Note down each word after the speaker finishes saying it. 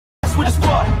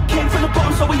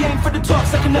so we aim for the top.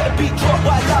 Second let the beat drop,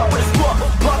 wild out with a squat.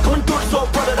 Rock on doors, so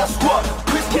brother, that's squat.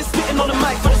 Chris Kidd spitting on the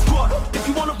mic for the squad. If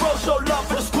you wanna roll, show love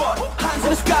for the squad. Hands in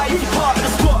the sky if you're part of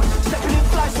the squad. Stepping in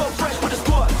fly so fresh with the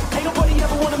squad. Ain't nobody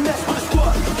ever wanna mess with the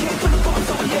squad. Came from the bottom,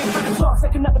 so we aim for the top.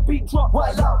 Second let the beat drop,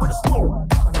 wild out with a squad.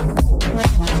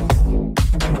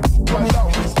 Wild out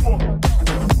with a squad.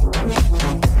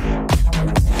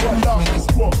 Wild out with a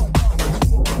squad.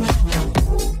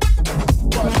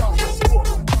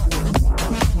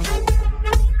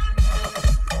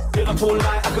 All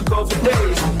night, I could go for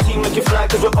days. Team make you fly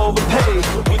cause we're overpaid.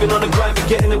 We've been on the grind, we're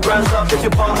getting the grinds up. If you're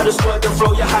part of the squad, then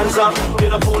throw your hands up.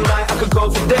 Been up all night, I could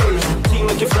go for days. Team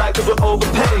make you fly cause we're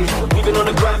overpaid. We've been on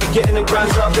the grind, we're getting the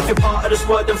grinds up. If you're part of the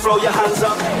squad, then throw your hands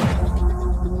up.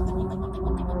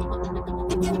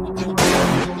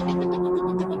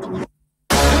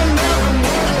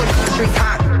 The streets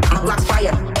hot, my Glock's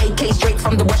fire. AK straight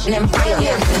from the Russian Empire.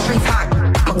 The streets hot,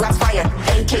 my Glock's fire.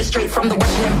 AK straight from the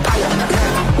Russian Empire.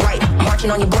 Left, right,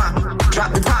 marching on your block.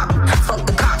 Drop the top, fuck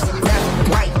the cops. Left,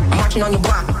 right, marching on your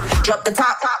block. Drop the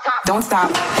top, don't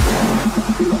stop.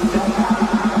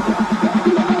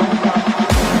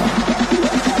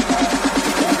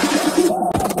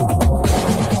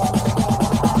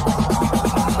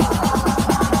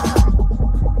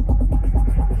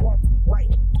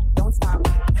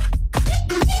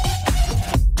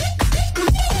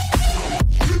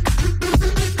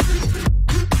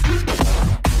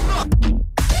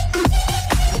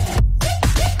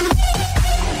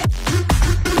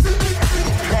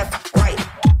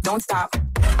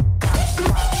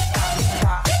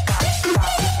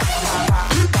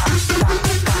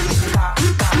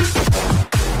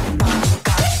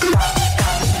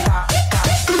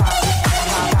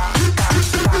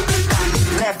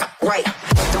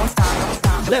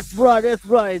 That's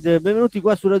right, benvenuti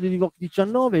qua su Radio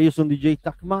Divoc-19, io sono DJ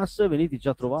Tacmas, veniteci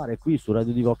a trovare qui su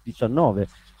Radio Divoc-19,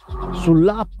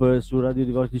 sull'app su Radio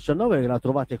Divoc-19 che la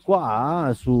trovate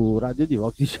qua su Radio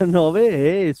Divoc-19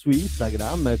 e su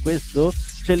Instagram, questo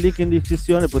c'è il link in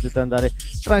descrizione, potete andare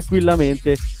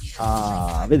tranquillamente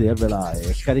a vedervela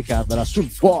e scaricarvela sul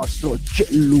vostro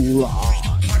cellulare.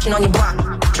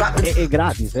 È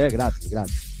gratis,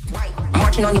 gratis.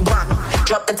 Marching on your block,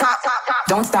 drop the top,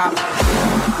 don't stop.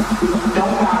 Don't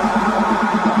stop.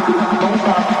 Don't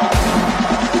stop.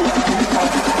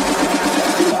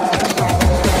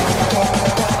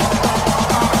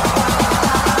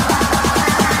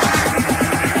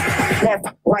 Left,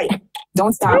 right,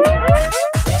 don't stop.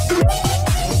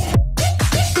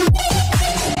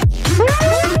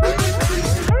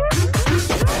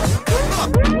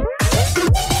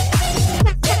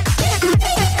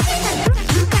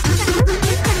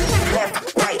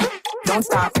 Don't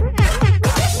stop. Left,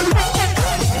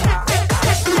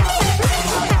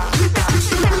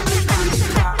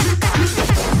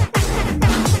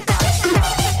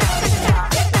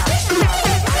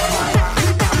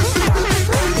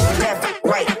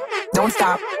 right, don't stop.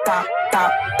 Stop, stop,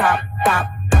 stop, stop, stop,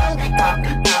 stop, stop,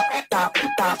 stop,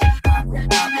 stop,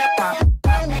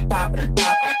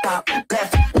 stop, stop,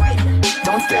 left, right,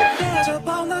 don't stop. Hands up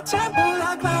on the temple,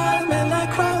 I climb and I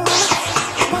crawl.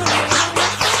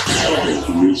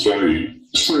 Sei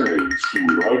su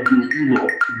Radio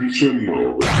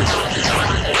Divoc-19.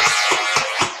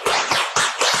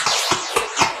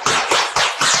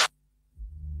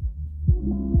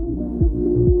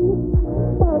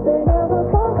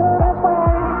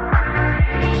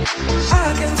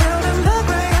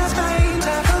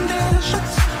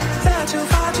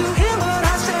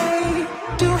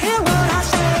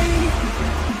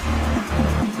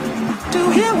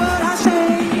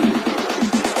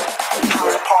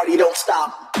 Don't stop.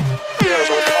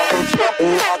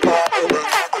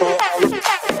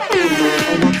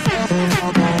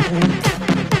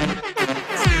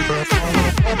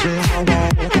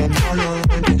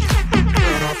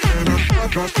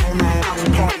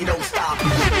 Party don't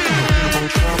stop.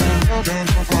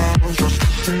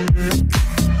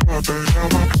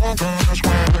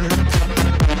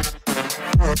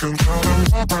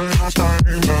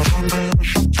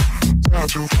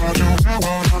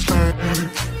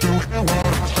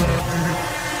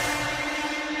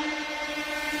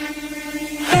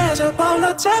 Hands up on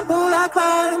the temple, I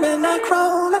climb and I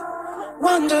crawl.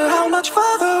 Wonder how much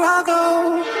further I'll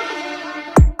go.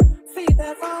 Feet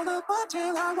that fall apart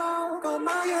till I walk on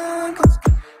my ankles.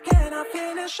 Can I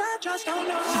finish? I just don't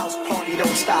know. House party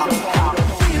don't stop.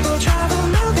 People travel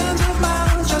millions of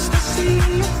miles just to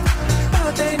see,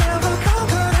 but they never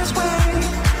conquer this way.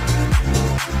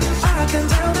 I can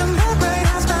tell them the great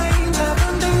has changed the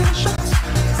conditions.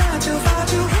 Not too far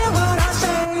to hear what I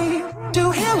say.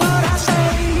 To hear what I say.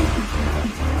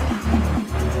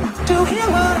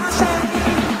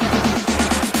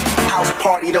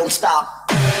 party don't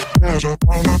stop. There's a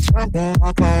on the temple,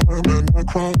 I climb and I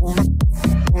crawl.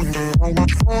 Wonder how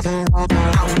much further I go.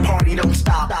 House party don't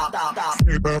stop.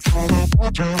 Feedback from the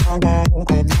bottom, I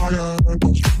walk on my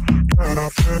ankles. Can I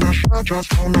finish? I just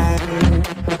don't know.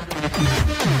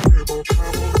 People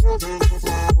travel millions of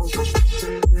miles just to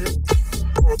see me,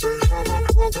 but they have a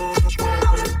clue to this way.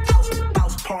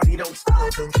 House party don't stop. I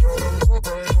can tell them my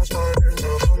brain is my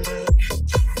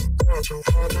inhibitions. Not too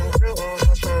far to hear what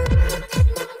I say.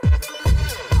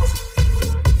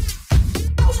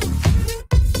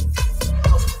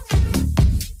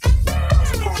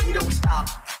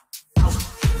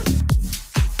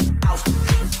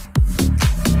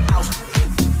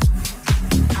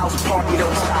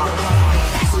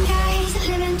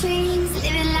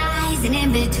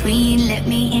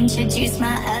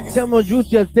 Siamo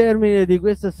giunti al termine di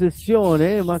questa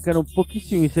sessione, mancano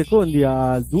pochissimi secondi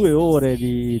a 2 ore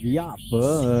di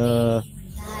app.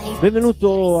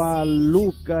 Benvenuto a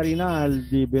Luca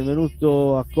Rinaldi,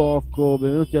 benvenuto a Cocco,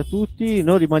 benvenuti a tutti.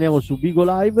 Noi rimaniamo su Bigo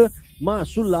Live, ma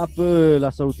sull'app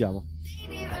la salutiamo.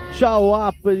 Ciao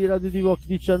app di Radio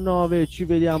Divoc-19, ci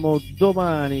vediamo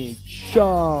domani.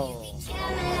 Ciao.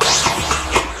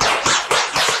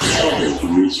 Ciao,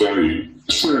 come sei?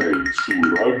 Sei su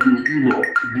Radio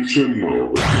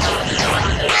Divoc-19.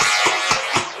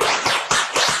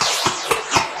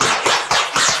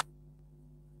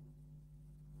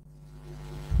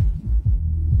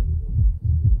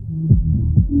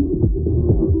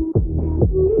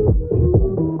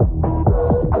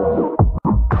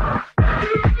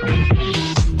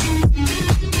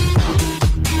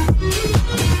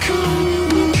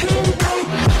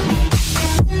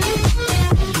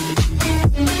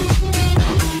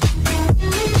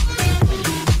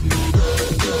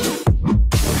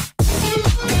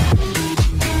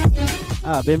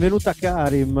 Benvenuta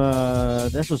Karim,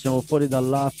 adesso siamo fuori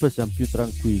dall'app, siamo più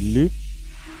tranquilli,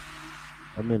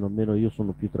 almeno io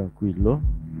sono più tranquillo,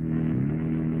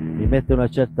 mi mette una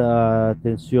certa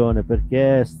tensione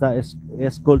perché è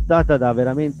ascoltata da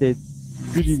veramente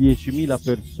più di 10.000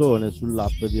 persone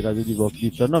sull'app di Radio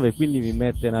Divoc-19, quindi mi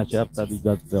mette una certa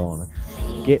agitazione.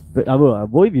 Che allora,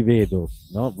 voi vi vedo,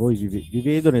 no? Voi vi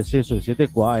vedo nel senso che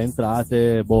siete qua,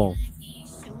 entrate, boh.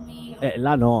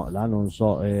 Là no, là non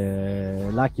so,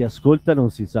 là chi ascolta non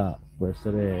si sa, può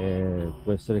essere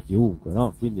chiunque,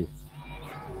 no? Quindi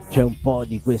c'è un po'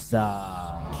 di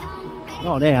questa, no,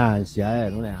 non è ansia,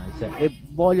 è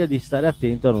voglia di stare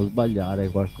attento a non sbagliare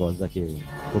qualcosa che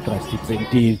potresti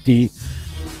pentirti.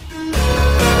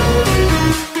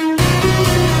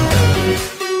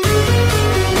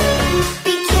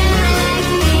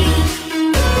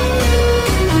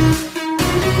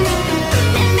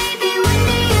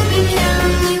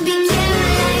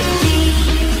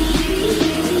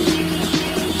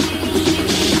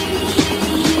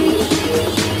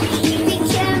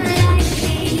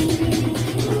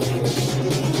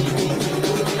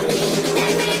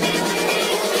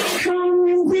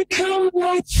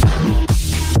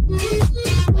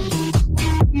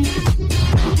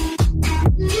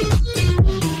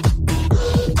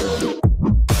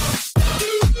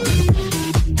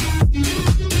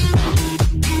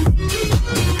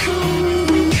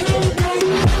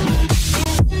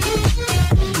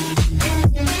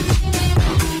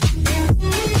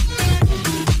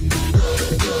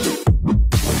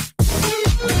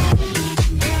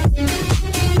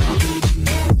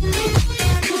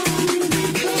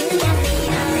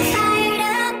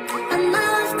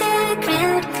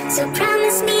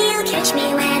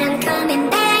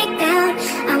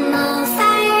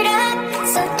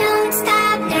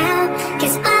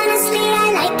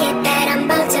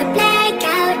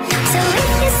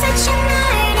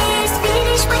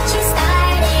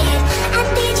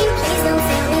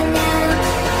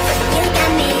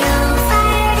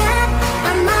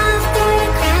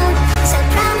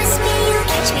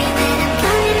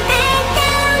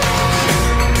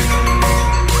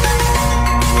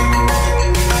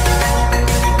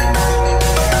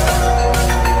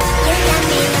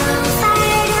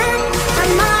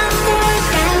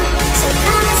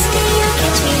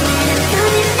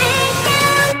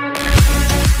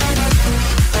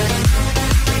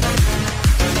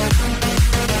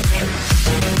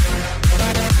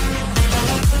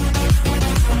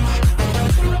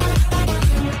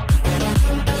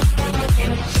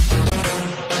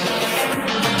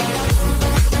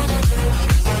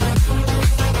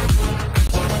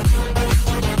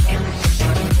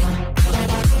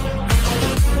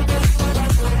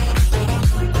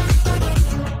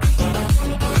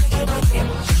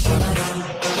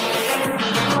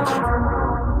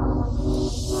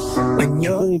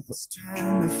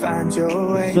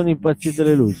 Sono impazzite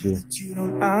le luci.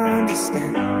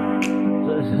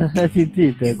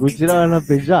 Sentite, continuano a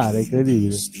peggiare,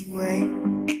 incredibile.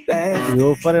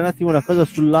 Devo fare un attimo una cosa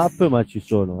sull'app, ma ci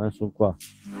sono qua.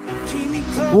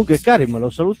 Comunque Karim l'ho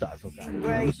salutato,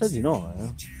 Karim. Mi sa di no,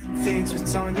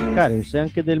 Karim, sei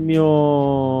anche del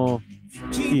mio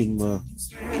team.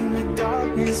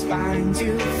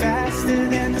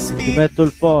 Ti metto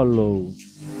il follow.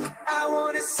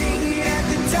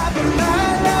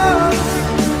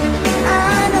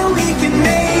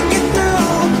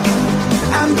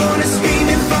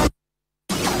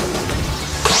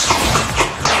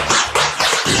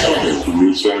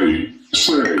 Come sei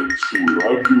su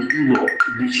Radio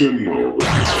Divoc-19.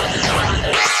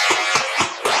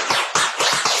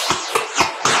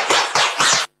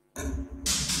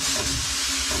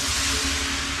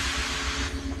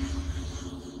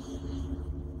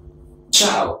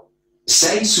 Ciao,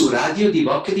 sei su Radio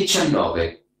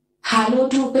Divoc-19. Hallo,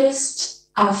 du bist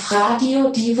auf Radio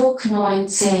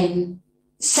Divoc-19.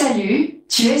 Salut,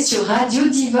 tu es sur Radio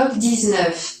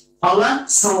Divoc-19. Hola,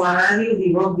 sono a Radio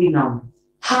Divoc-19.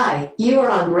 Hi, you are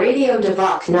on Radio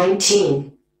Divoc-19.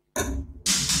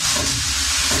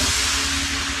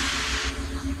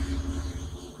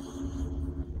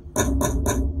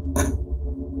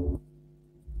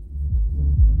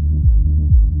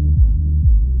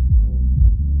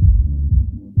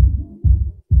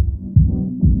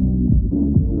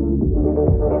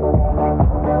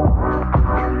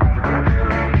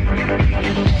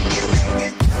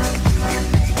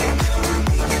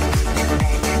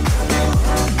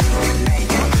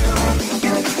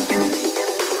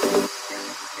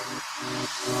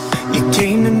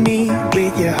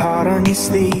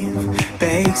 Sleeve,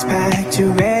 bags packed,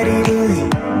 you're ready to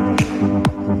leave.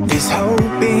 There's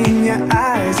hope in your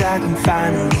eyes, I can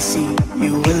finally see.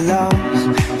 You were lost,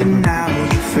 but now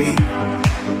you're free.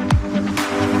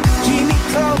 Keep me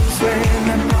close when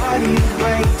my body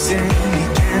breaks and you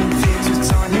can't fix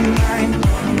what's on your mind.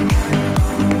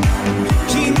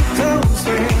 Keep me close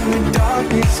when the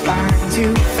darkness finds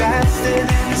you faster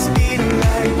than the speed of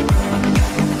light.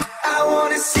 I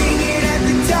wanna sing it at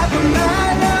the top of my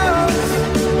lungs.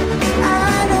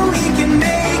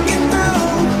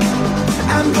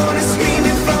 I'm gonna scream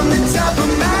it from the top of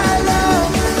my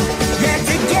lungs. Yeah,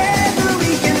 together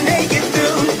we can make it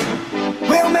through.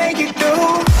 We'll make it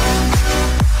through.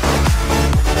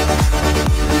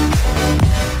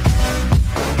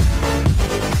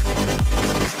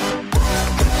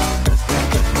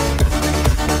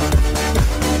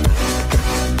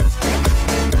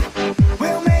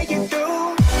 We'll make it through.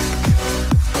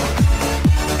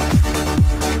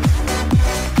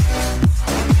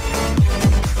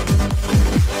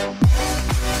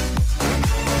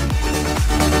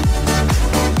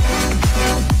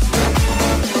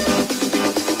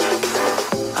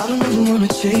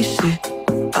 Chase it,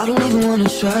 I don't even wanna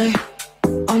try.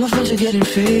 All my friends are getting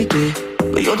faded,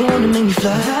 but you're the one that made me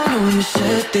fly. I know you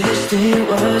said this thing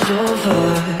was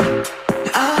over.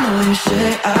 I know you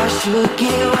said I should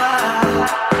give up.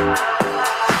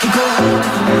 I could go on if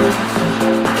I want to.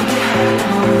 I could get high if I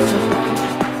want to.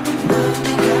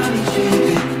 Nothing got me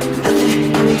tripping, nothing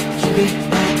got me tripping.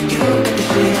 You got the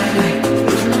shit I like,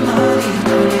 losing the money, you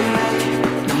don't get right.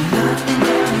 No, nothing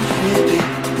got me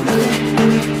tripping,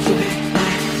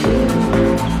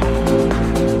 nothing got me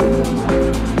tripping.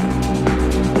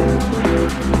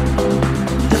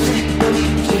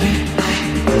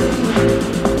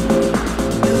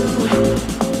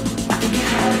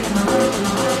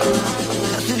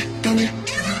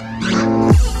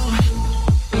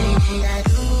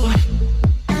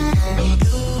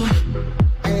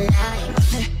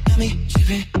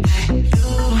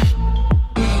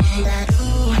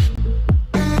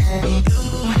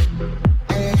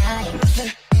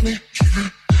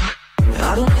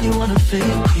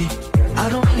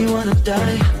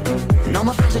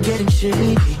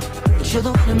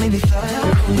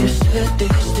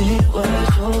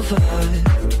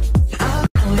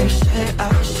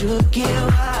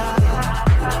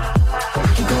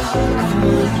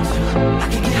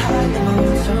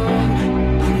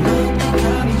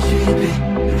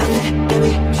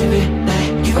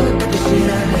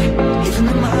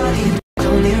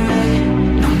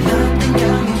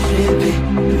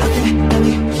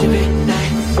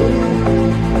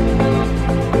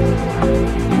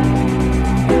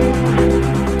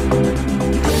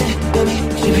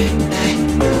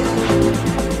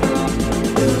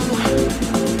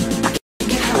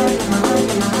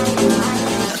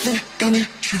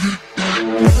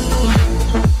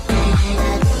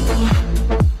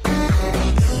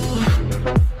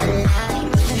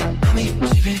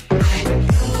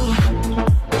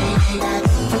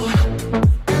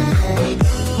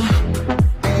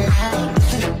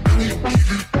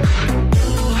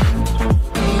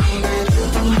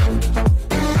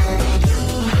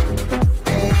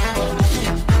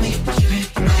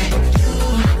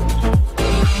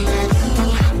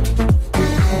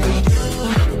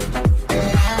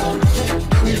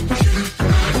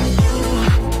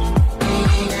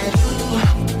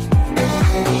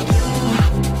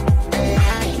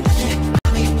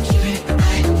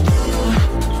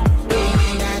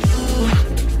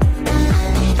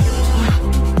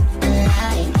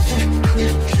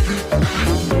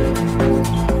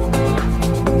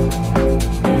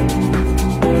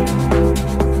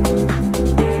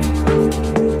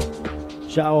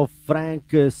 Ciao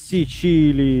Frank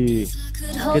Sicili.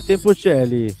 Che tempo c'è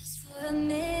lì?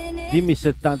 Dimmi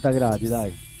 70 gradi,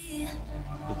 dai. E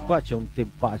qua c'è un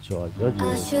tempaccio oggi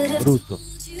è brutto.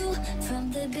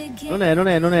 Non è bello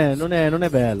oggi, non è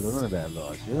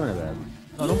bello.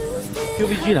 No, non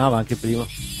piovigginava anche prima.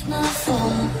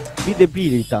 Mi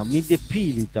debilita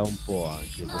un po'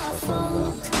 anche questa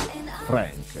cosa.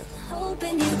 Frank.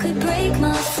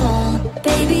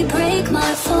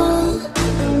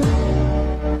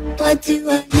 What do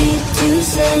I need to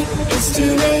say? It's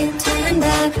too late, turn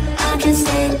back. I can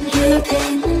stand your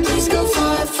pain. Please go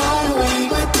far, far away.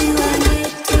 What do I need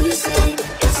to say?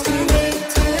 It's too late,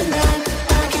 turn back.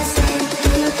 I can stand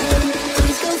your pain.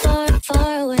 Please go far,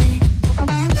 far away.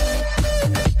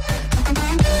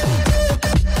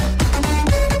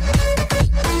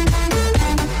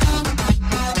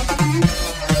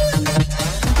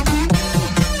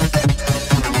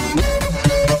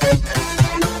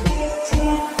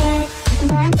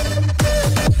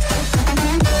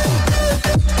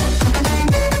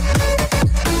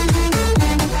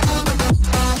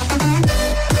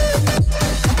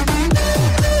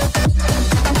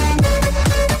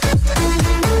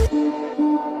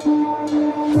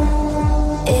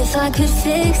 If I could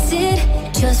fix it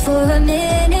just for a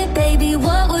minute, baby,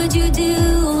 what would you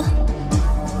do?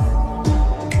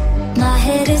 My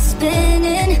head is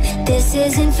spinning, this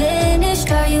isn't finished.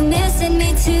 Are you missing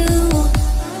me too?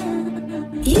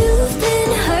 You've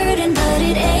been hurting, but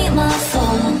it ain't my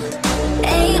fault.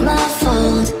 Ain't my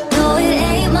fault, no, it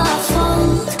ain't my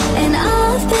fault. And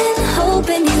I've been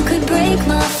hoping you could break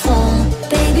my fall.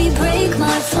 Baby, break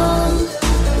my fall.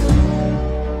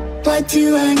 What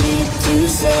do I need to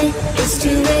say? It's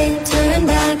too late, turn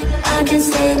back. I can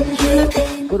stand your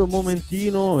pain. Ancora un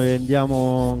momentino e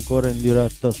andiamo ancora in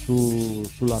diretta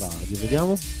sulla radio,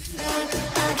 vediamo.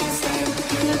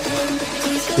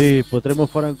 Sì, potremmo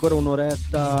fare ancora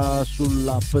un'oretta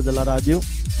sull'app della radio.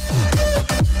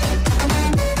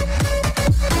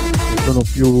 Sono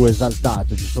più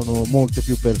esaltato, ci sono molte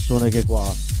più persone che qua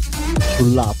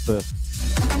sull'app.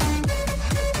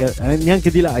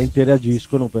 Neanche di là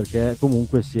interagiscono perché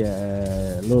comunque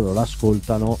loro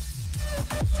l'ascoltano.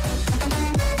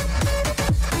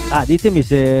 Ditemi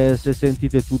se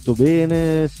sentite tutto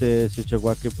bene, se c'è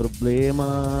qualche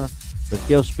problema,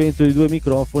 perché ho spento i due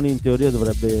microfoni, in teoria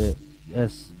dovrebbe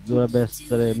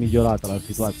essere migliorata la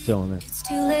situazione.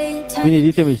 Quindi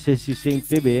ditemi se si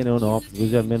sente bene o no,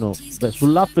 così almeno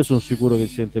sull'app sono sicuro che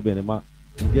si sente bene, ma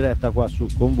in diretta qua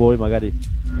con voi magari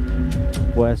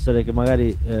può essere che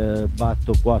magari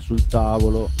batto qua sul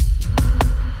tavolo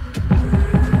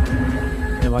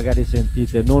e magari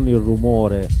sentite non il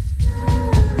rumore,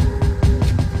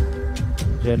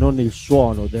 cioè non il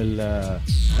suono del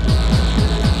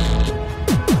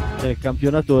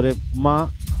campionatore, ma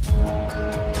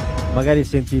magari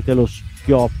sentite lo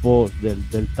schioppo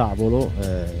del tavolo.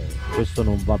 Questo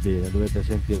non va bene, dovete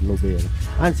sentirlo bene.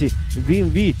 Anzi, vi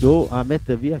invito a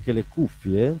mettervi anche le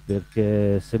cuffie,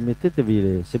 perché se mi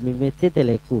mettete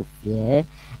le cuffie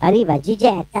arriva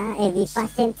Gigetta e vi fa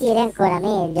sentire ancora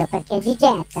meglio, perché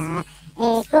Gigetta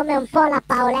è come un po' la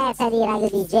Paoletta di Radio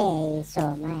DJ,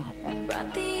 insomma,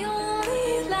 ecco.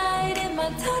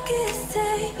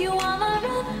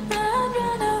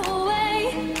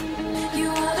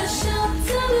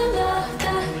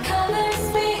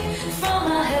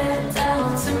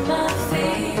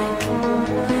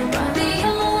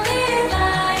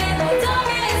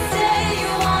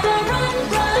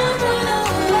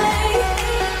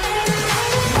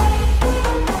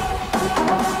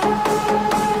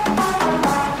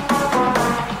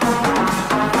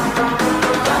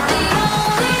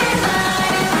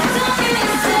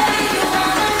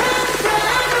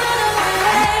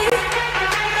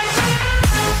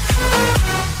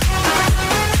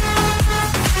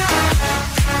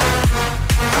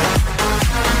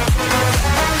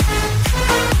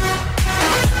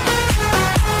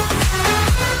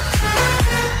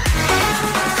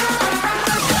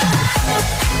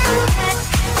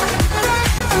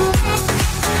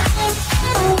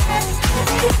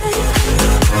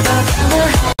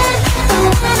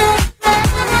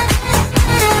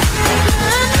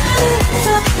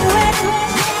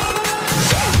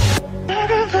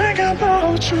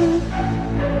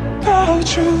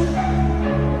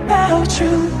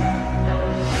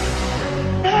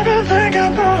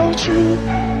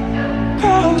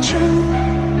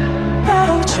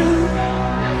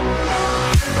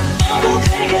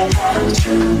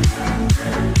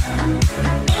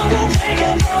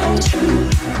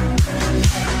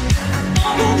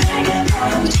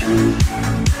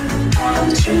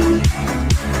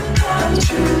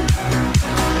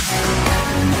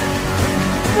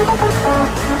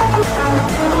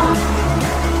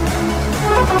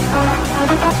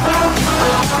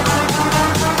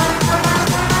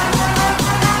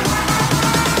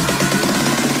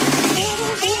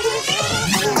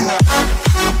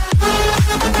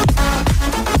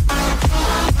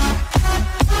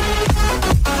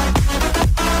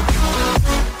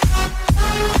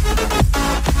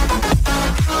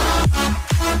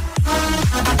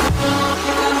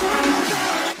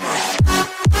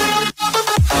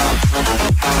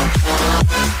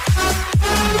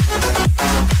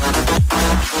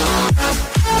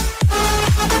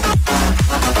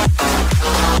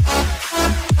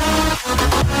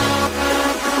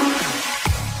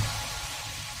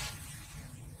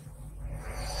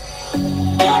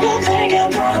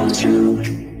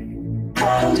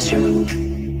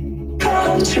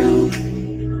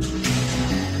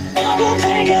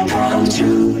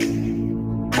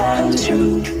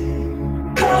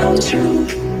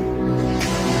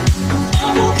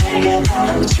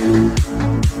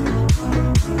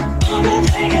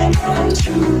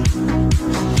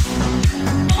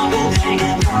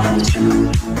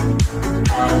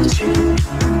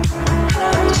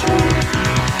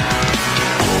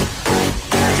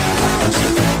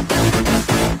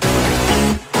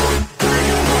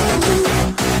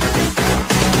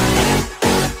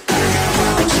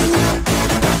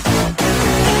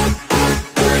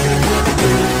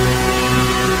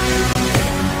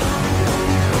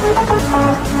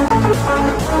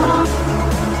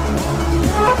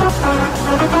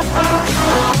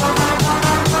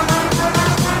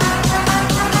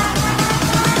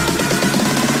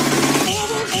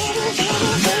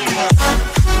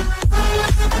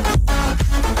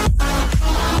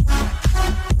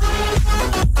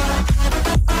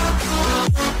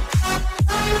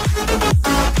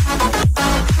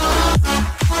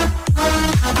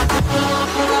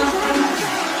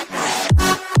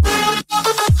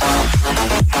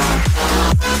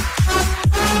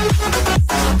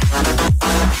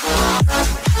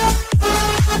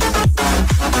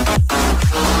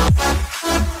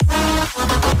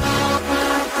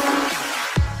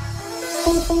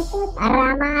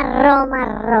 Ramarro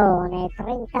Marrone,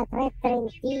 33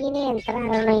 trentini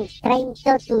entrarono in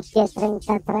Trento, tutti e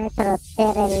 33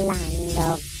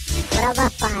 trotterellando. Prova a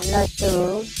farlo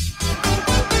su.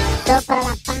 Sopra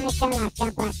la panca la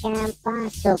capra campa,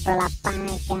 sopra la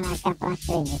panca la capra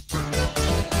crepa.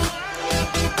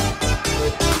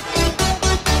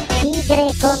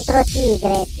 Tigre contro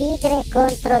tigre, tigre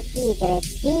contro tigre,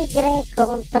 tigre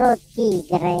contro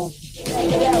tigre.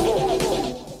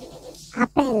 A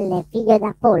pelle, figlio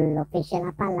d'Apollo, fece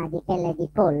la palla di pelle di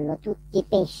pollo. Tutti i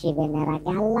pesci vennero a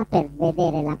galla per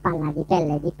vedere la palla di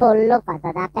pelle di pollo fatta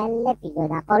da pelle, figlio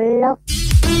d'Apollo.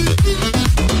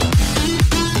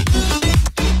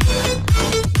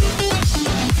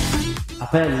 A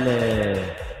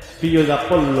pelle, figlio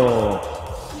d'Apollo,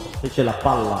 fece la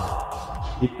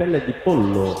palla di pelle di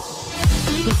pollo.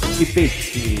 Tutti i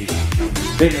pesci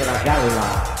vennero a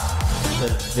galla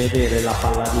per vedere la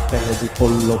palla di pelle di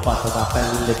pollo fatta da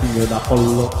pelle, figlio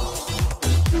d'Apollo.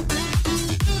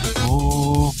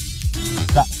 Oh,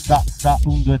 sa,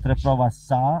 1, 2, 3, prova,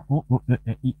 sa.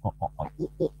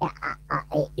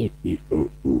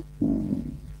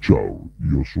 Ciao,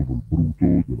 io sono il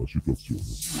bruto della situazione.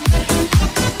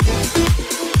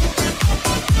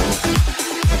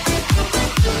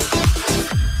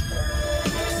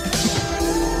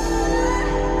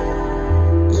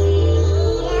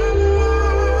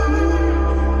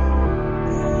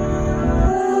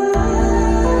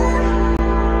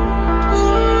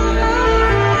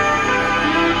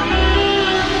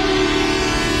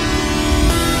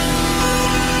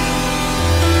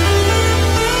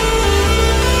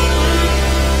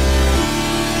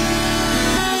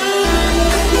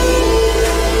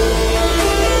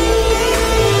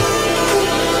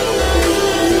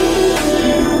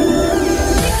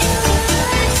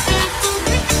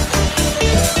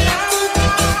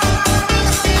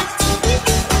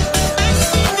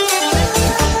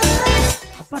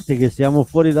 Che siamo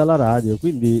fuori dalla radio,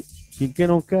 quindi finché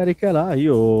non carica là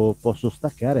io posso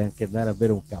staccare e anche andare a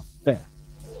bere un caffè,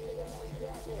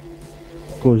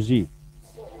 così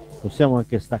possiamo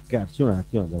anche staccarci un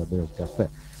attimo e andare a bere un caffè.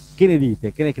 Che ne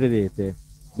dite? Che ne credete?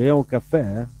 Beviamo un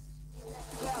caffè?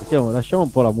 Lasciamo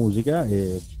un po' la musica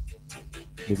e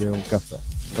beviamo un caffè.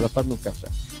 Vado a farmi un caffè,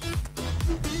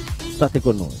 state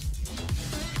con noi.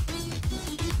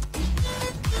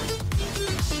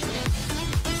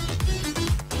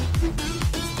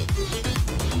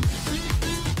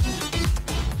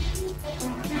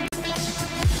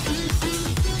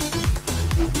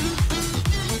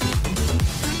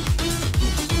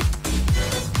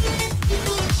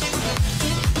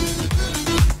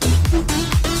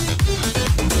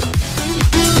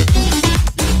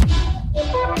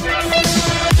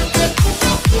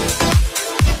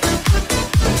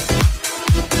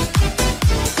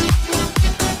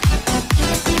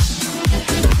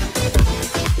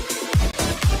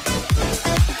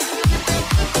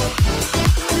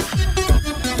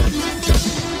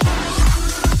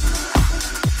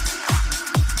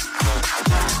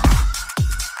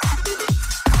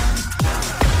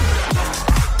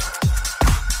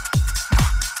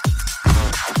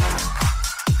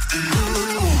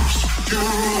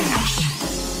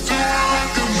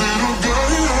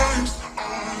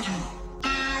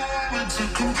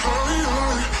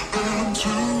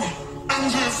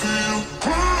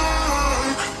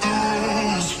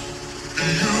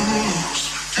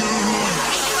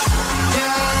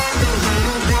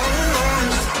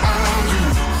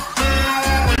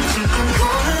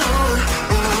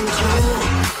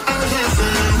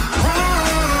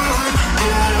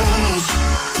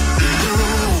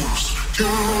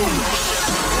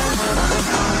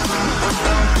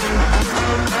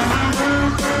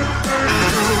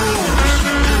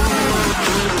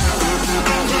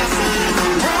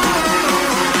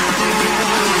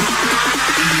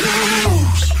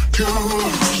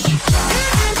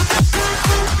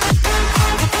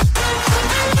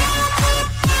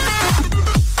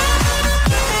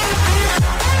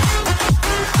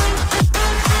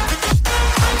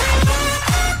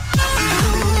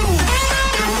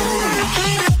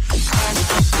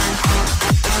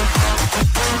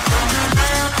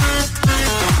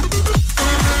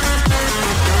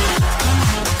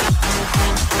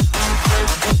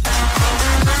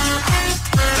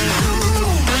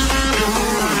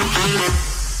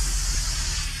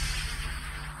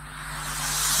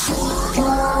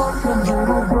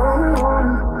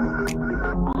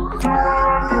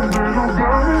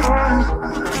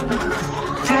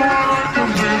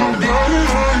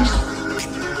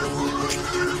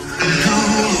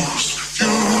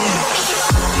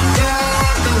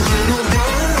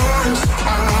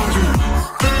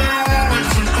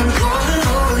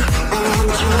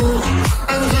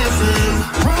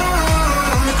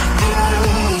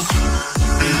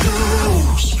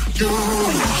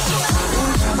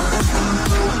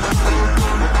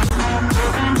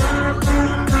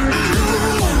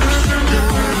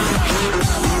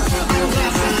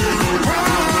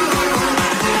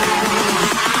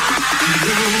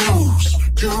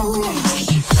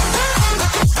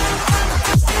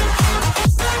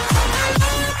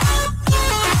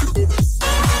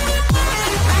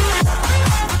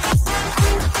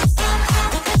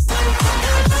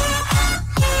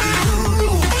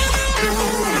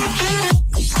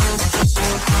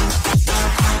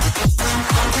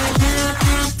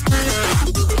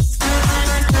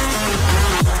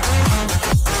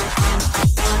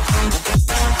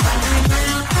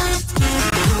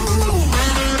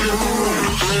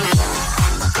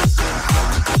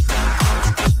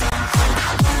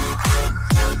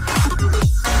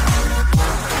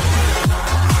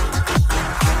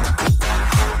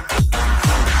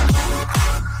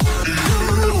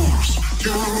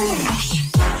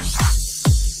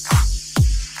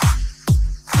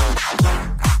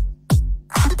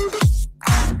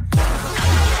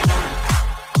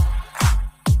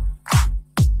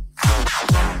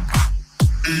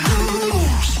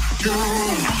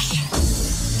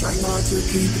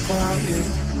 it.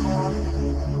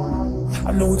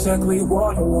 I know exactly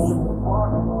what I want.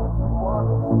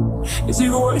 It's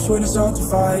even worse when I start to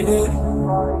fight it.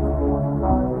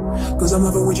 Cause I'm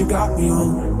loving what you got me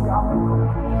on.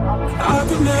 I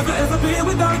could never ever be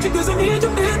without you, cause I need you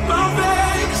in my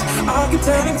face. I keep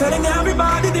telling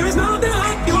everybody there is nothing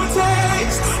like your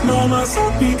taste. No,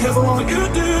 myself, be careful what you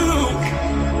do.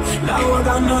 Now I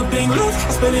got nothing left,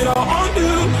 I spend it all on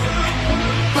you.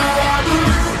 But I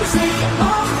will see it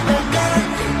all again,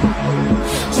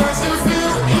 just to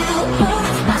feel you on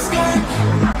my skin.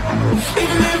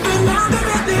 Even if it's not the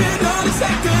end of the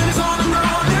second is on and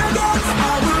on again,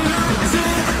 I will lose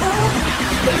it all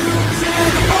again.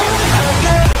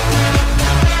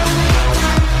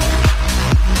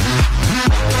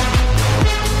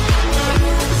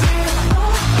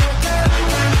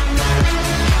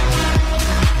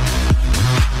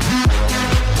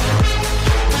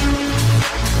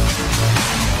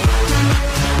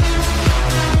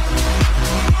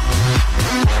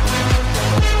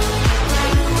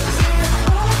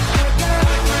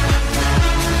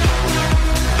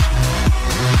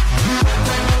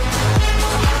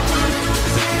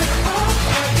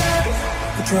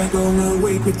 Try going a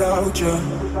week without you,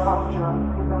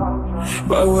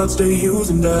 but what's the use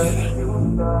in that?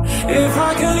 If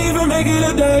I can't even make it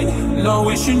a day, no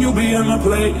wishing you'll be in my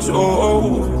place.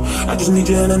 Oh, I just need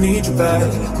you and I need you back.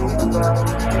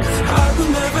 I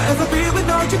could never ever be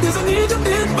without you, cause I need you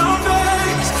in my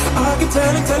face. I keep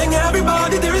telling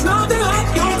everybody there is nothing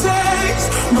like your taste.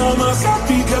 Mama said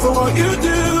be careful what you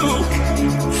do.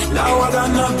 Now I got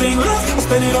nothing left, I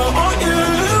spend it all on you.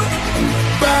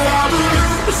 But I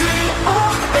will see it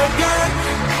all again,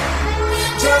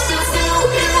 just to feel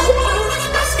you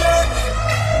on my skin.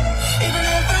 Even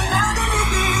if I'm not gonna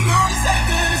be your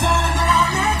second is on the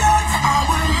wrong again, I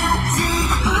will see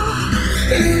you all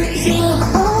again. I will see you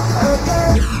all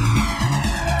again.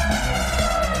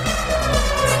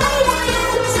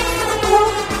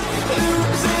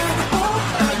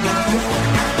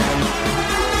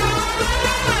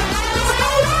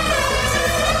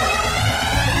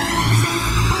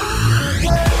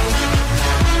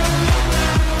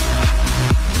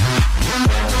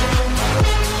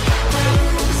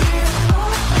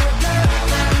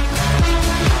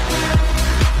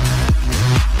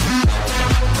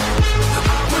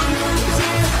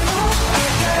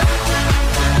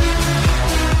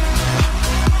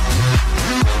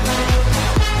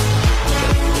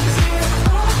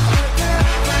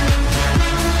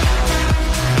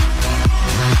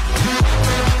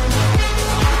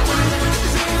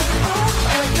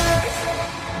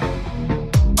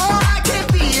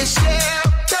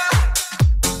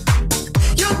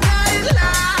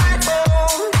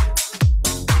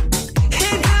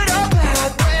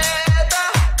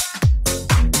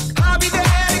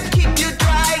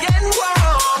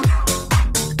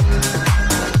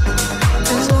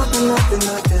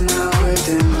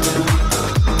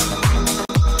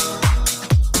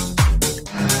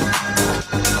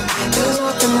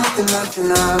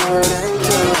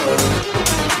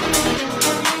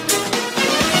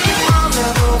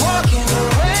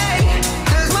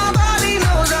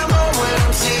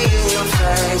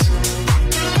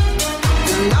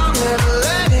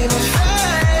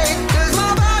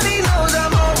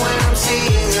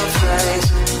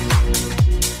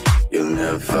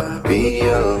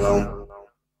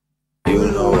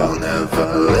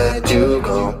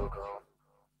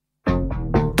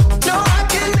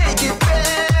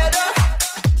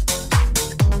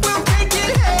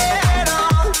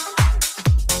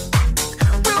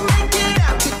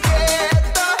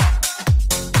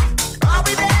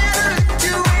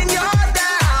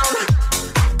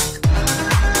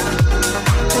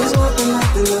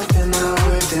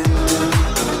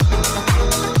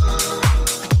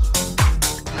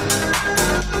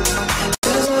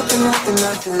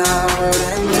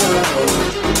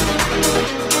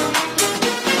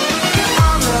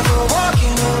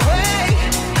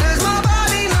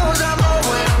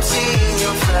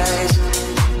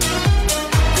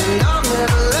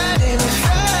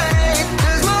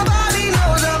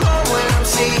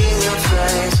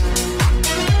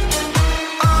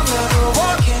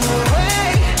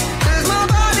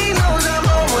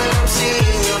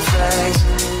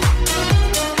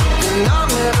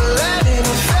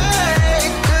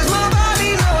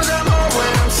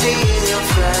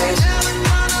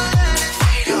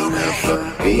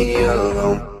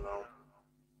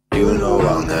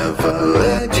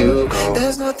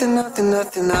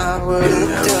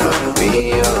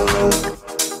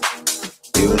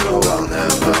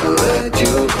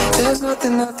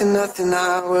 nothing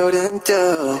I wouldn't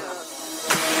do.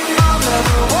 I'm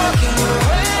never walking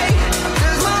away.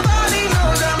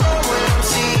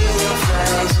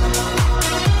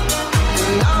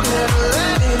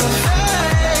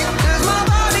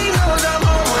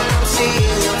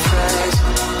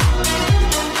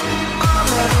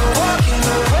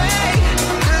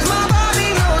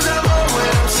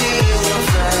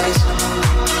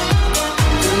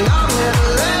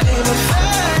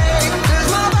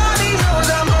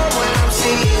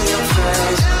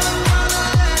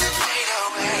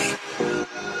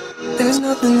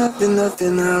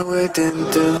 nothing I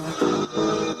wouldn't do.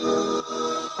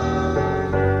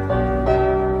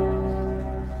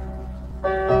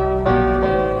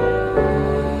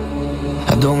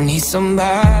 I don't need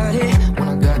somebody when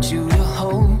I got you to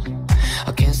hold.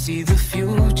 I can't see the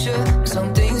future,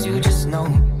 some things you just know.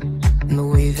 And the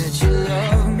way that you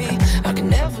love me, I can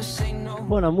never say no.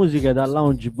 Buona musica da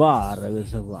lounge bar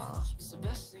questa qua,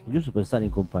 giusto per stare in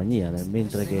compagnia,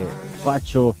 mentre che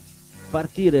faccio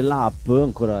partire l'app,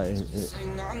 ancora un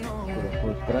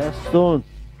po' presto,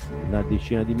 una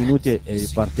decina di minuti e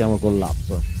ripartiamo con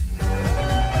l'app.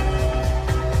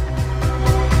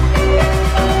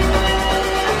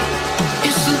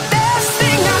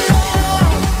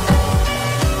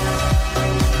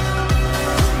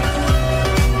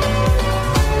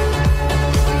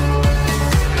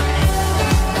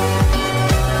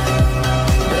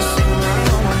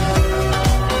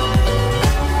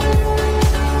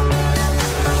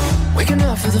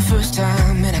 For the first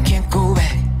time and I can't go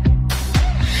back,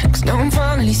 'cause now I'm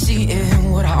finally seeing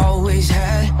what I always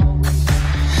had.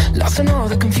 Lost in all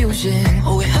the confusion,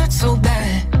 oh it hurts so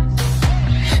bad.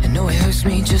 And no, it hurts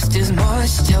me just as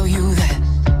much to tell you that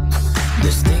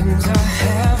there's things I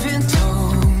haven't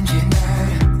told you,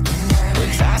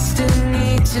 but I still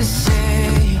need to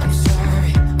say I'm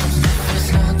sorry.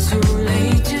 It's not too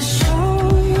late to show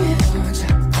you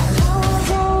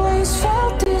I've always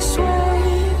felt this way.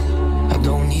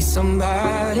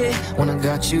 Somebody when I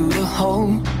got you to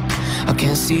hold. I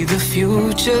can't see the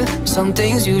future, some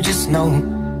things you just know.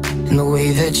 And the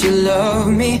way that you love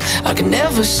me, I can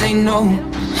never say no.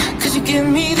 'Cause you give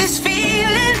me this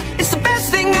feeling, it's the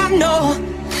best thing I know.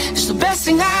 It's the best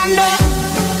thing I know.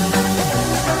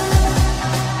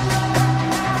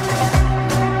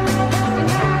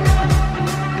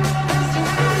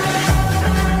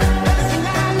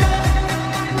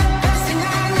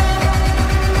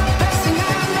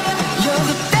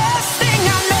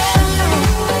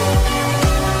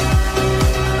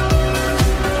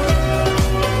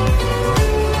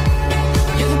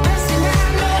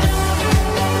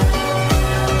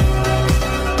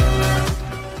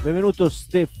 Benvenuto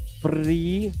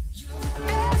Stefri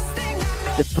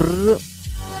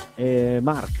e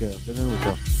Mark,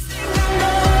 benvenuto.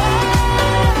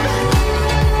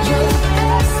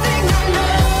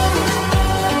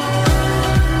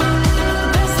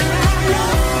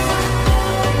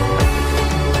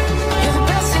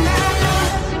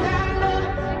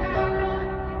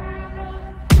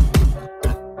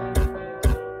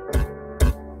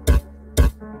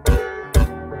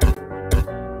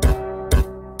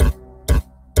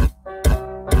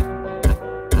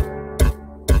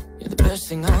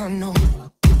 I know.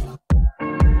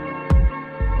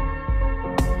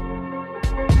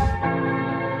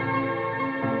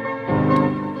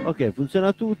 Ok,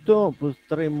 funziona tutto,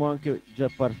 potremmo anche già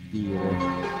partire.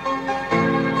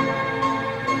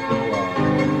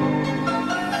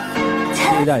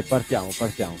 Sì, dai, partiamo.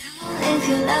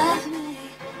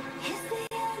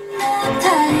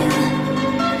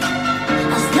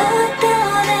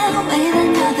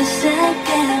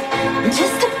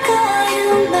 Just to call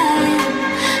you back.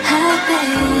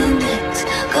 Appendix,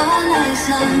 go like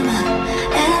summer,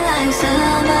 and like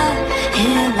summer,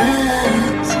 it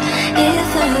burns.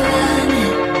 If we're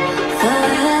running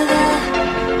further,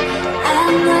 I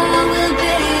know we'll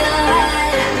be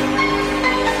alright.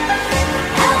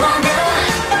 I wonder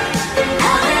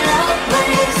how it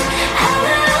always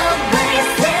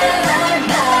feel right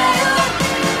now.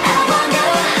 I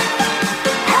wonder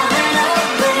how it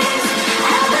always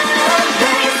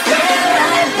feel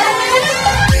right now.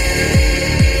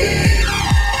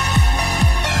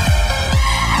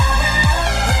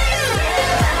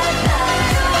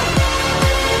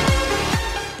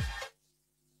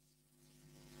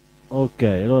 Ok,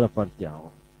 allora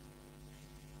partiamo.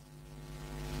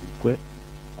 5,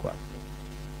 4.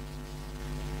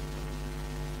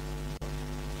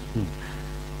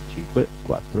 5,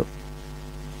 4.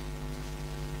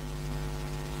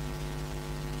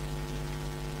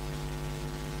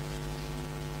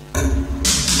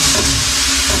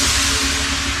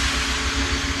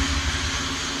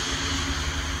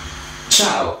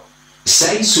 Ciao,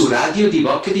 sei su Radio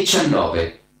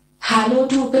Divoc-19. Hallo,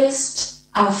 du bist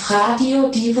auf Radio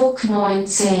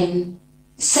Divoc-19.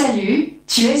 Salut,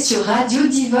 tu es sur Radio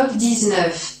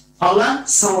Divoc-19. Hola,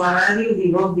 sono la Radio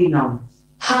Divoc-19.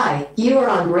 Hi, you are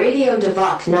on Radio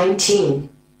Divoc-19.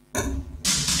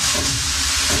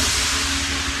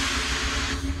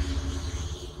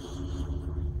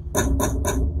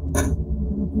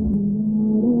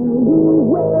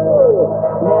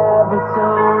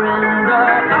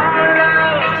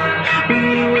 We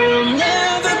will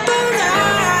never burn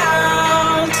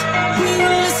out.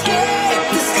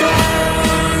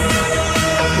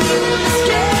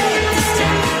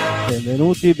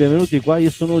 benvenuti qua, io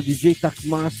sono DJ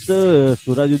Tacmas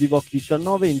su Radio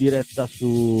Divoc-19 in diretta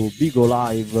su Bigo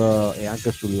Live e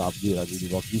anche sull'app di Radio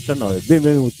Divoc-19,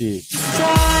 benvenuti.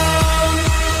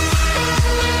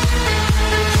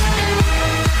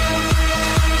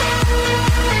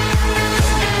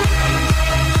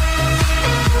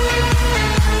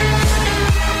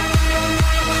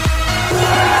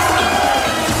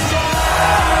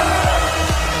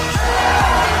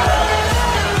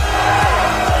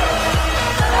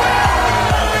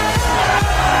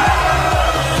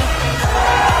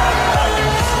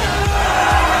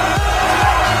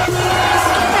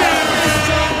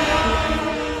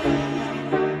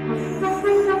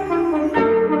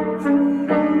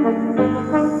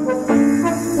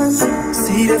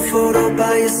 Photo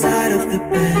by your side of the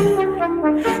bed,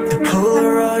 the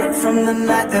Polaroid from the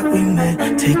night that we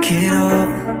met. Take it all,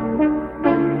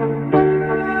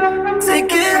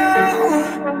 take it all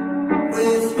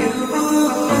with you.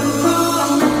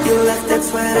 You left that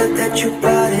sweater that you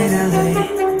bought in LA,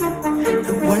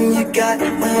 the one you got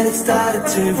when it started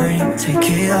to rain. Take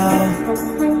it all,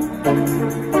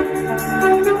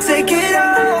 take it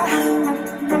all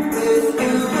with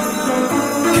you.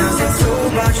 'Cause it's so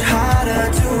much harder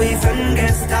to even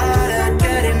get started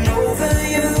getting over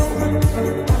you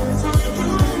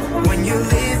when you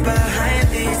leave behind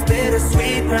these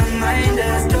bittersweet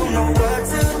reminders. Don't know what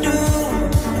to do.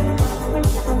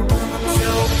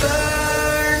 So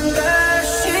burn the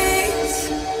sheets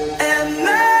and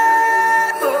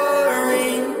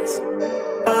memories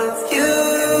of you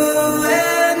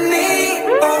and me.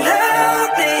 Oh,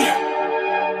 help me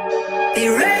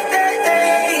erase.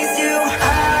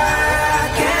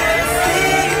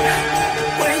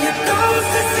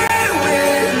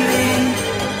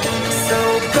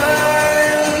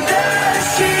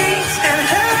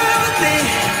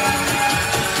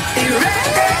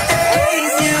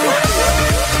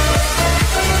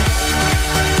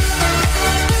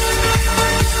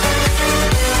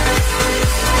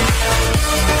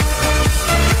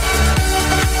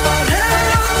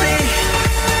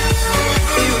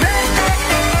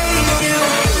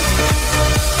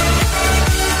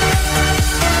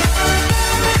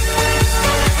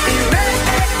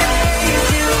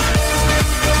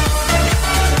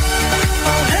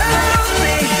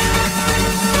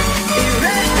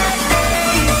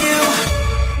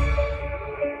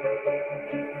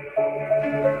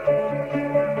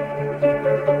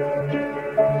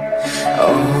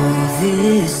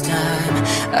 This time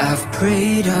I've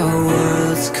prayed our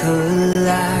worlds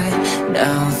collide.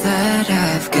 Now that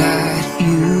I've got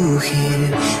you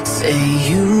here, say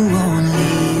you won't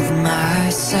leave my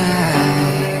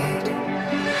side.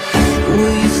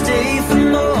 Will you stay for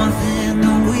more than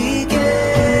the weekend?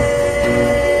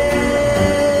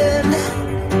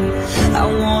 I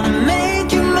wanna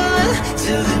make you mine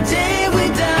till the day we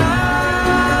die.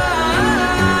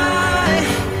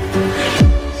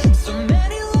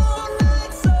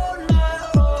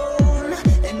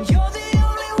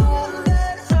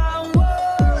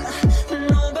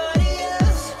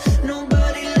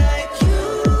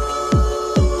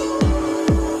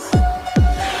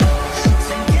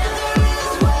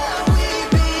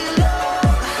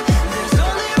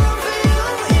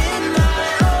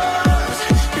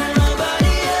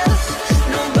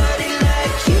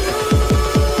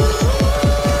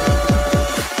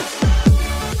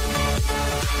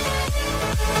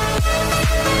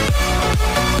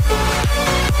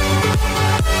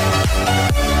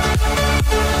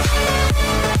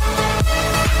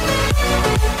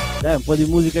 Un po' di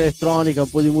musica elettronica, un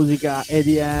po' di musica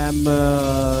EDM,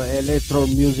 electro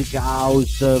music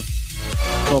house,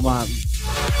 insomma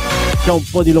c'è un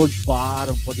po' di lounge bar,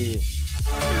 un po' di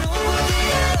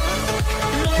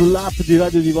sull'app di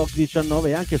Radio Divoc-19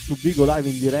 e anche su Bigo Live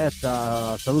in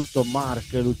diretta. Saluto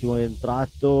Mark, l'ultimo che è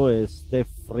entrato, e Steph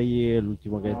Free,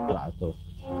 l'ultimo che è entrato.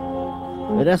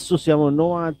 E adesso siamo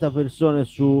 90 persone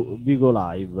su Bigo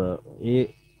Live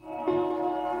e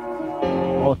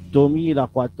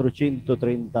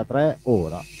 8433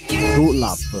 ora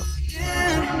sull'app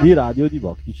di Radio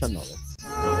Divoc-19.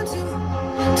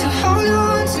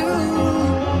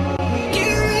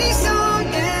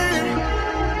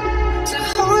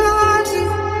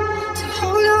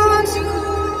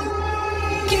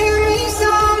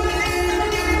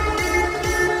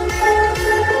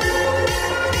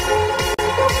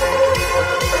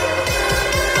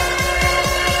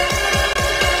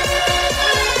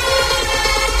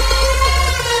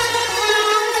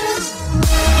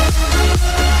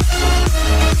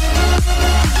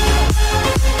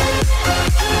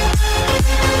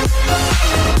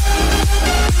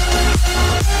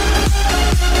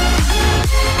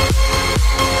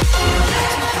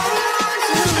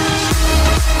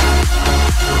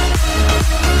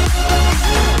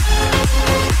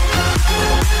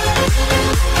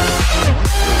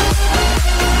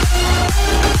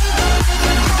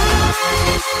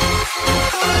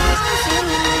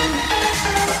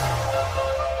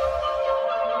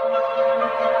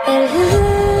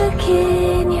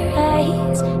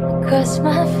 kiss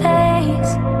my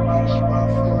face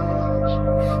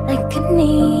like a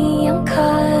neon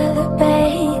color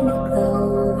painted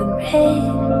glowing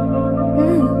red.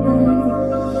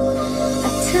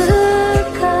 I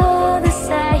took all the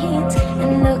signs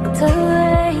and looked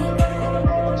away.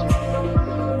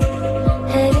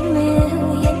 Had a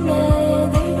million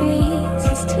other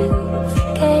reasons to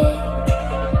forget.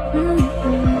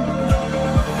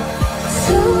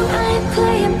 So I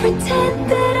play and pretend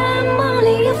that I'm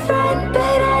only your friend,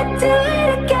 but I do it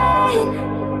again.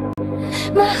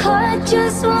 My heart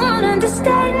just won't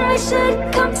understand. We should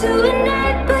come to an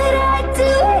end, but I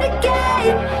do it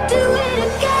again, do it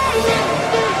again.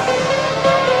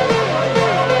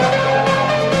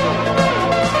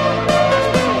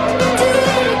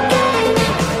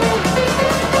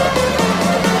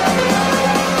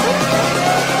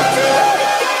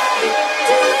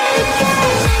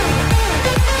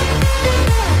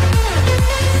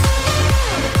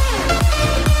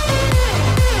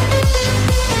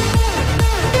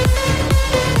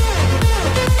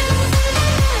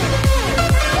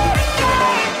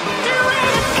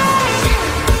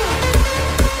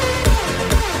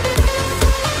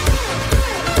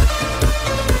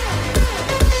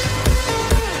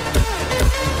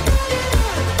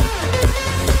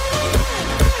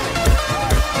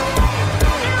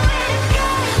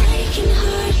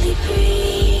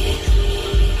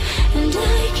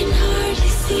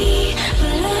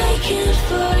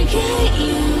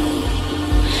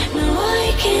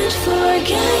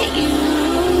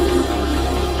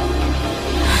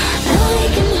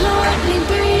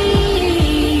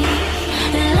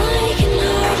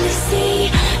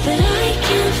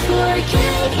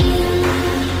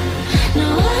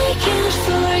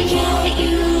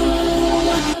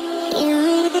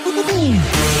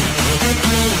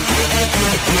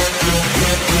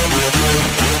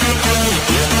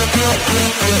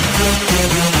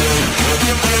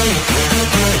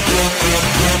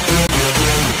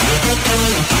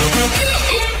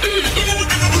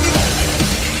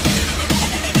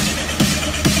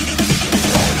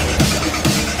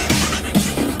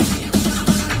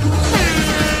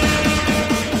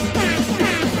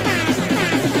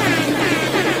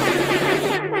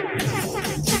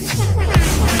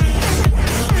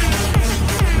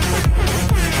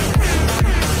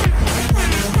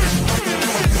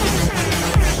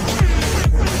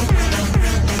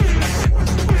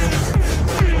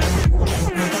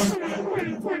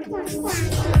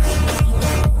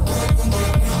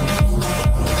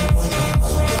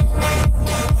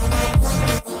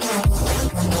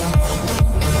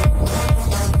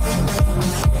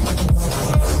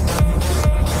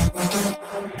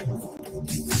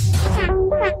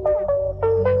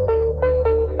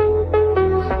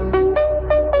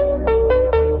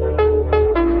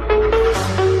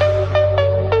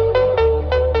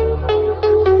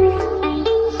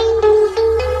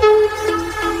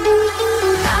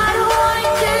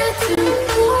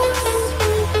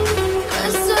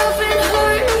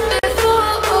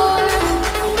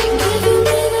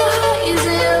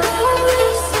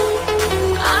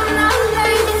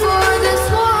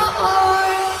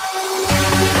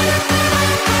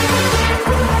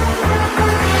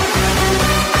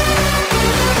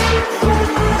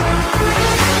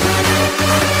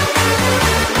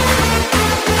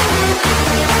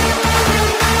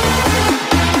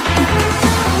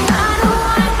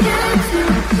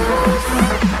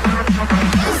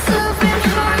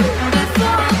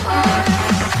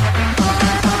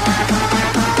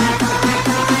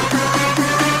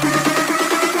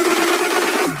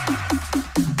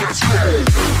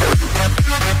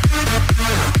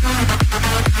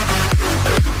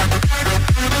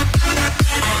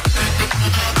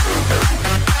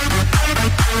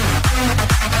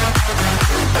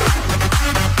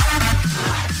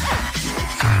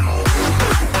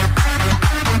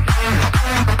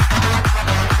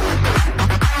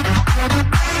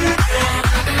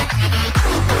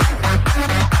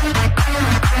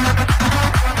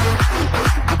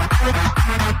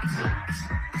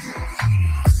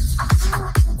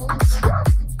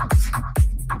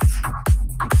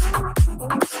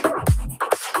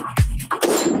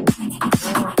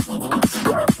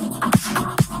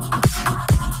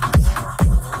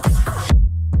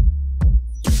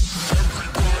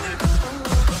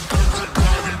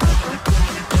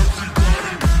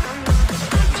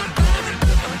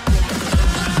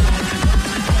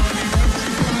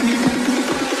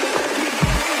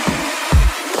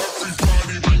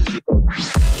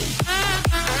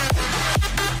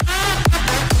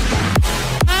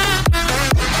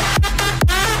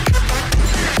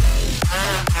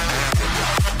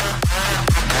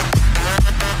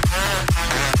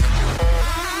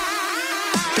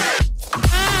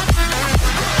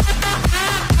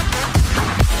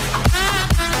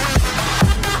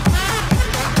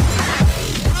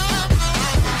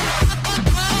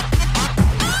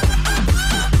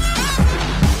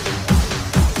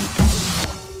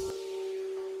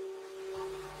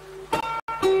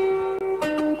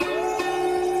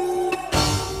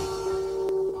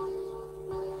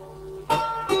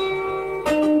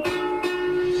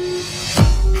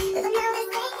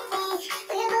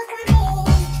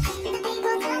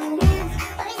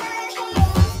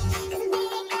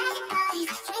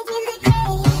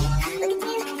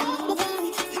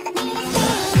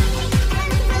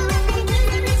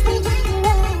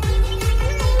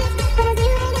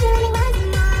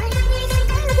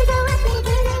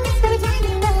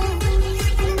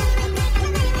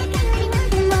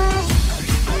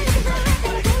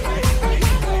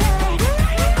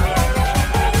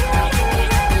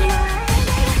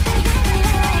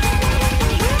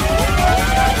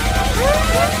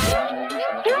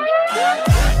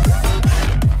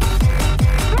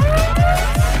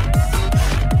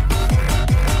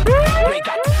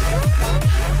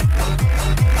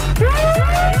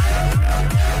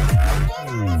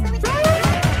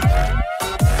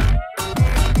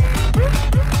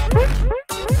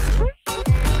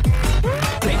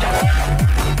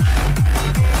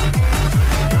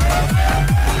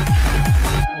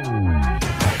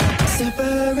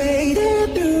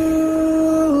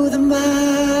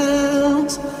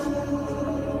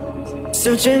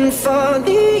 searching for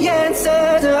the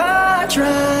answer to our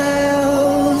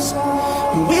trials.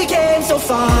 We came so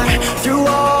far through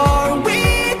our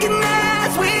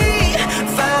weakness. We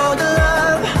found a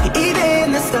love,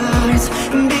 even the stars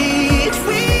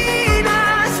between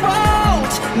us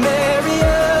won't marry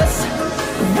us.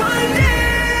 One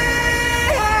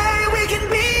day we can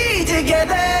be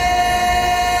together,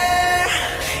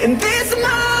 and this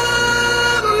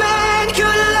moment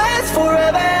could last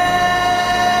forever.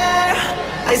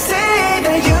 I say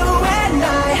that you and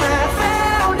I have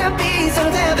found a piece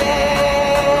of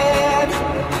heaven,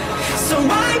 so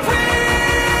I pray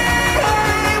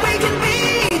we can be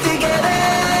together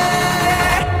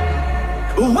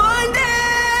one day.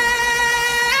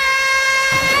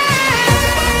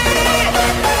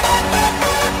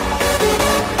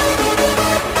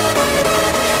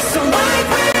 So I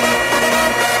pray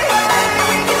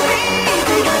we can be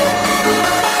together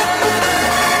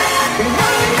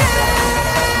one day.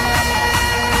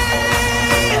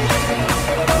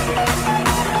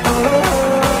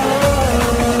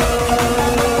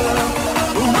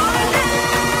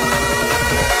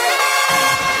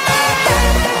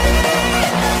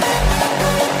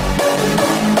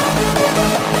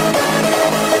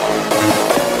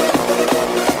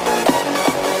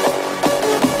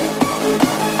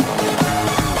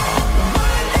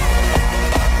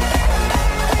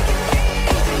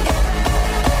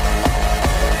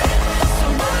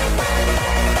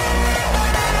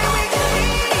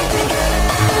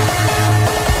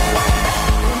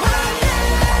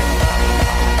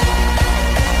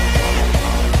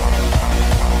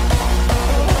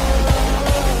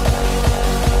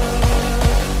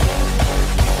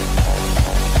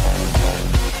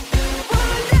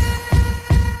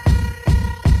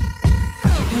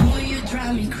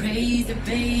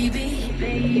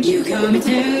 You got me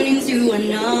turning to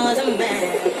another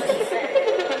man.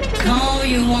 Call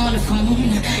you on the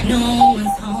phone, no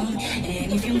one's home.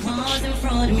 And if you're pausing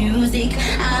for the music,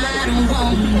 I don't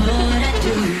want what I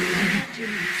do.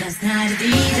 Last night a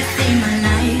DJ saved my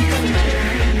life.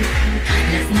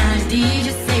 Last night a DJ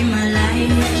saved my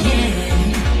life, yeah.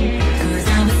 Cause I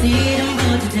was sitting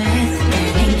bored to death.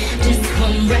 And in just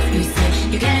one breath you said,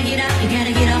 you gotta get up, you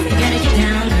gotta get off, you gotta get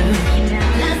down, girl.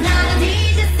 Last night a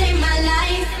DJ saved my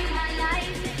life.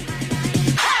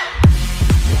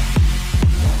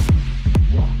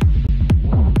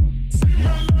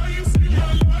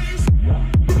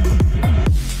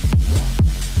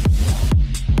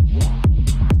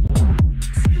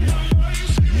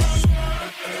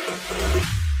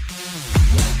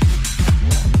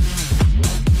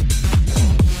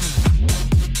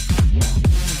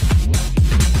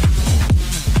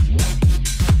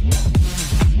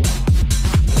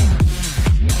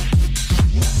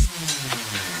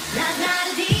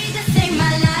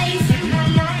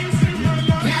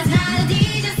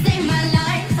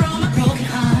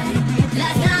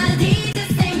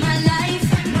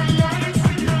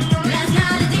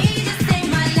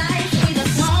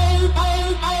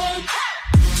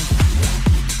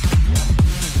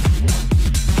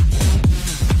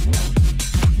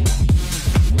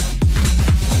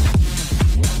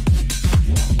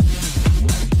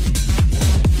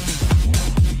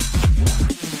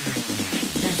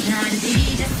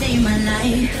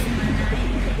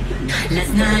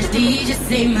 Last night the DJ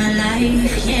saved my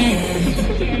life, yeah.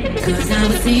 Cause I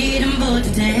was sitting bored to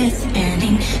death. And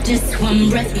in just one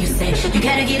breath you say, you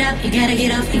gotta get up, you gotta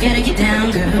get off, you gotta get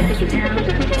down, girl.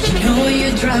 You know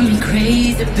you drive me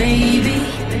crazy, baby.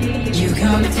 You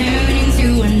got me turning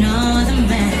to another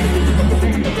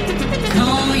man.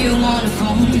 Call you on the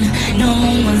phone, no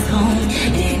one's home.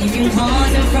 And if you're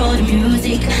pausing for the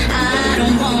music, I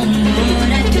don't want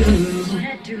what I do.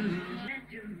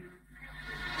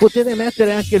 Potete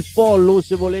mettere anche il follow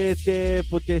se volete,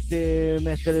 potete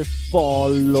mettere il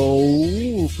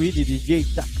follow qui di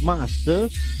DJ Takmas,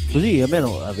 così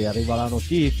almeno vi arriva la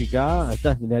notifica.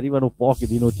 Ne arrivano poche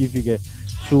di notifiche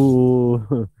su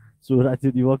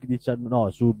Radio Divoc-19, no,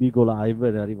 su Bigo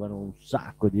Live ne arrivano un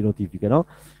sacco di notifiche, no?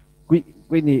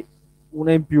 Quindi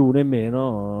una in più, una in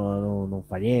meno non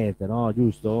fa niente, no?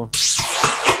 Giusto?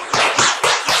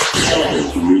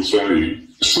 Sei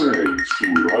su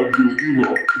Radio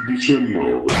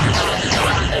Divoc-19.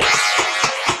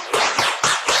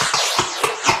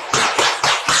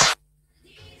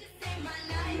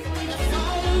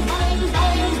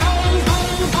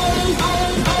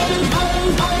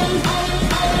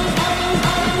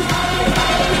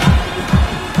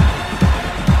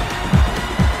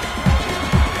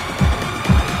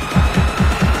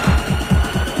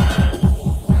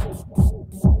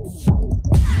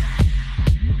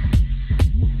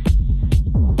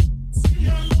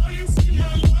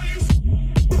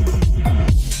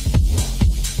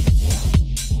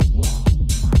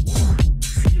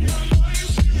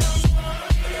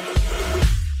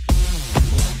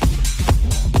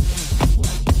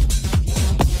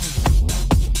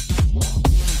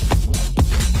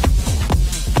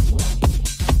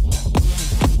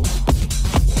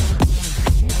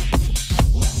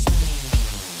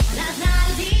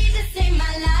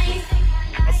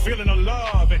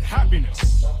 love and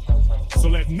happiness. So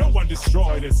let no one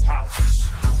destroy this house.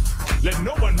 Let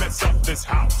no one mess up this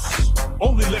house.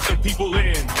 Only let the people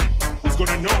in who's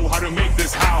gonna know how to make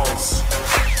this house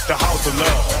the house of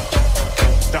love.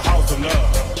 The house of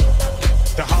love.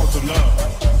 The house of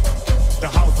love. The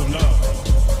house of love.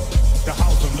 The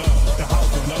house of love. The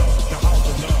house of love. The house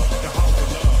of love. The house of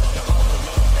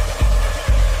love.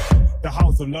 The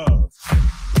house of love.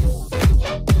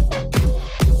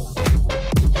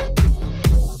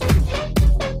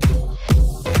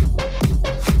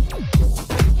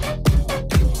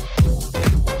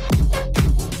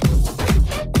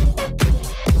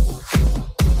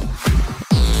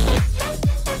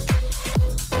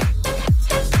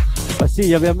 Ma sì,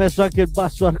 gli abbiamo messo anche il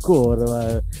basso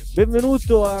hardcore.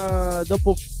 Benvenuto a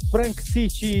dopo Frank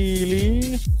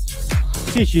Sicili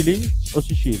o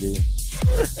Sicili?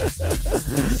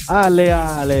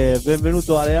 Ale,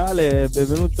 benvenuto Ale,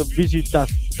 benvenuto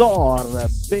Visitator,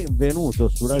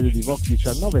 benvenuto su Radio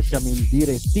Divoc-19, siamo in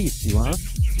direttissima.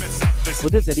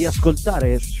 Potete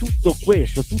riascoltare tutto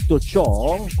questo, tutto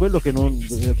ciò, quello che non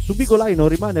su Bigo Live non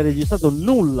rimane registrato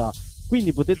nulla.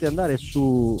 Quindi potete andare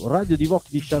su Radio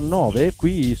Divoc-19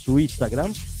 qui su Instagram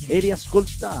e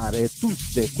riascoltare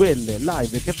tutte quelle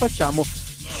live che facciamo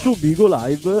su Bigo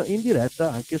Live in diretta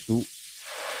anche su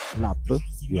l'app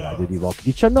di Radio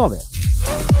Divoc-19.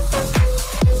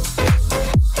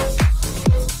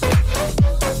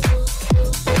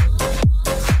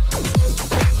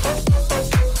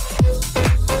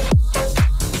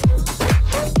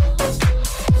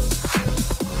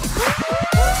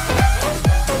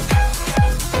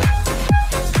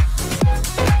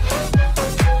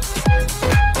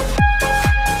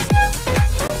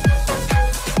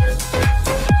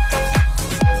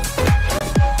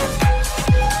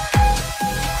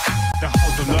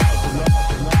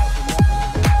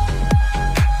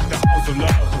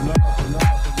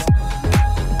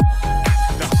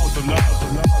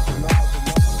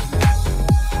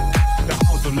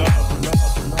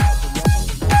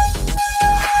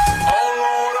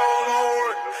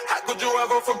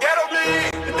 Forget of me,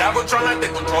 the devil trying to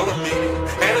take control of me,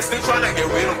 and it's still trying to get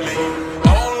rid of me.